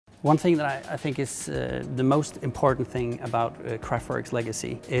One thing that I think is the most important thing about Kraftwerk's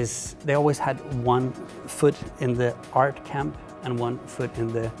legacy is they always had one foot in the art camp and one foot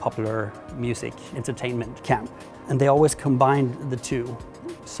in the popular music entertainment camp. And they always combined the two.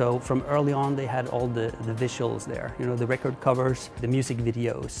 So from early on they had all the visuals there, you know, the record covers, the music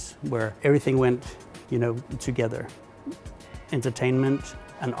videos, where everything went, you know, together. Entertainment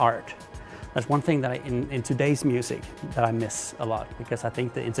and art. That's one thing that in today's music that I miss a lot, because I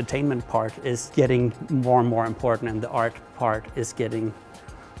think the entertainment part is getting more and more important and the art part is getting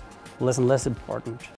less and less important.